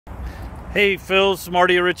Hey Phil, it's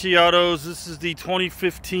Marty at Ritchie Autos. This is the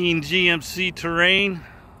 2015 GMC Terrain.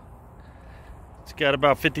 It's got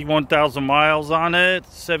about 51,000 miles on it,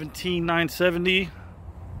 17,970.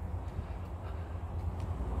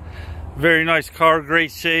 Very nice car,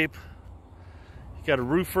 great shape. You got a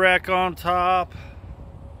roof rack on top,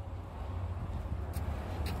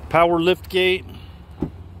 power lift gate.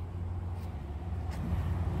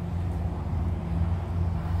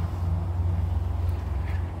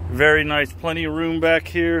 Very nice, plenty of room back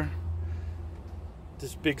here.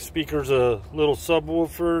 This big speaker's a little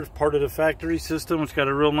subwoofer, part of the factory system. It's got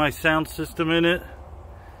a real nice sound system in it.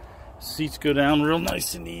 Seats go down real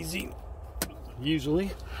nice and easy,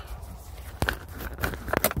 usually.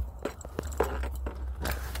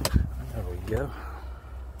 There we go.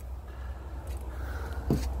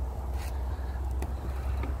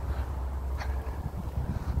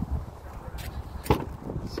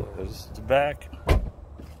 So this is the back.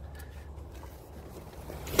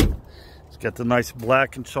 Got the nice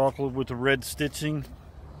black and chocolate with the red stitching.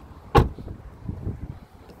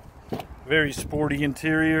 Very sporty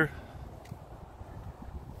interior.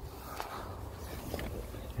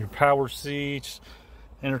 Your power seats,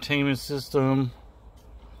 entertainment system.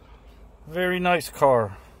 Very nice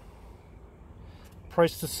car.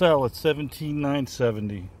 Price to sell at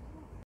 $17,970.